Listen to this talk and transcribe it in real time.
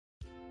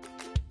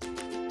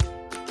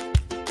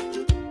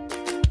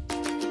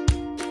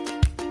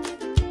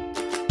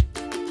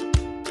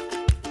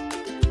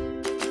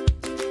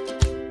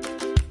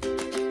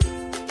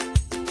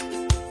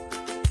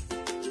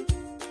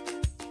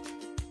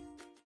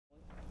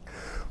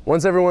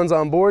Once everyone's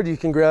on board, you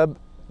can grab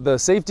the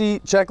safety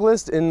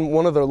checklist in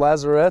one of the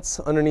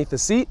lazarettes underneath the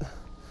seat.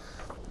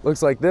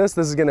 Looks like this.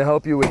 This is going to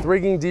help you with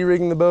rigging,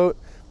 de-rigging the boat,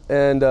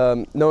 and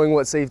knowing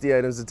what safety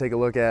items to take a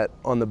look at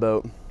on the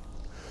boat.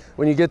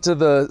 When you get to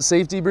the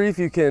safety brief,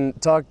 you can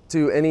talk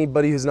to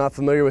anybody who's not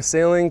familiar with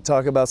sailing,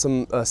 talk about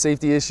some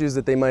safety issues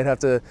that they might have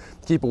to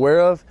keep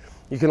aware of.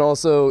 You can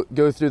also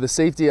go through the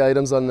safety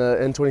items on the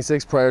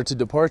N26 prior to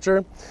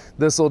departure.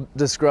 This will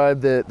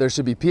describe that there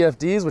should be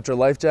PFDs, which are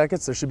life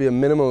jackets. There should be a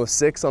minimum of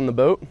 6 on the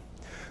boat.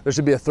 There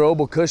should be a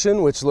throwable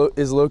cushion, which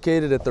is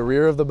located at the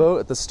rear of the boat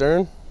at the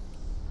stern.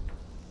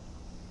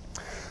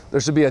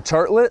 There should be a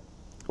chartlet,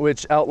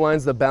 which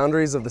outlines the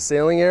boundaries of the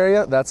sailing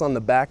area. That's on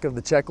the back of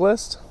the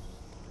checklist.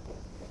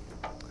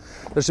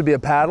 There should be a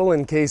paddle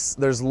in case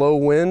there's low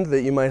wind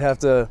that you might have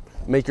to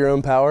make your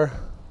own power.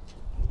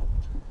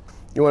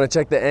 You want to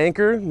check the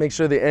anchor, make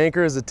sure the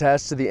anchor is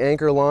attached to the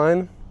anchor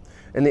line,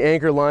 and the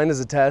anchor line is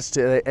attached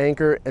to the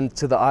anchor and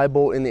to the eye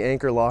bolt in the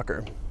anchor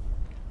locker.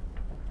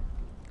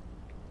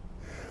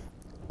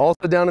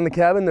 Also down in the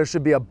cabin, there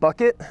should be a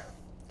bucket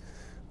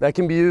that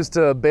can be used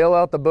to bail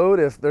out the boat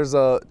if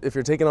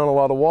you're taking on a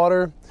lot of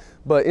water.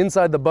 But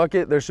inside the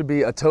bucket, there should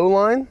be a tow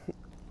line.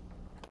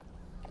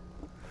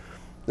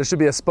 There should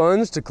be a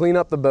sponge to clean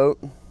up the boat.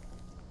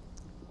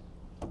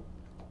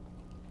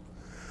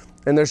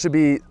 And there should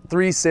be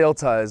 3 sail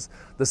ties.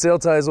 The sail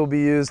ties will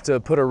be used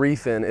to put a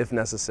reef in if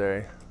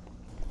necessary.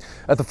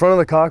 At the front of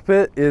the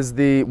cockpit is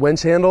the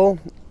winch handle.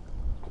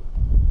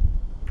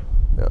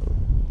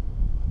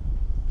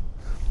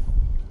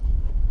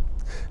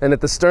 And at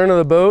the stern of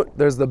the boat,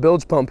 there's the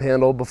bilge pump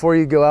handle. Before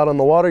you go out on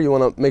the water, you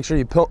want to make sure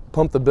you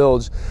pump the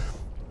bilge.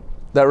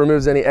 That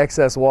removes any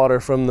excess water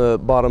from the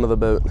bottom of the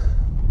boat.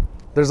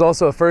 There's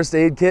also a first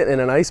aid kit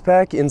and an ice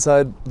pack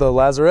inside the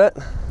lazarette.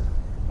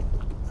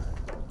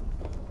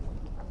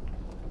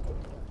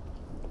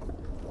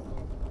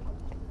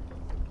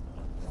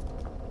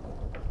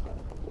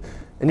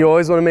 And you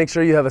always want to make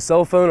sure you have a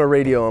cell phone or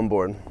radio on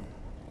board.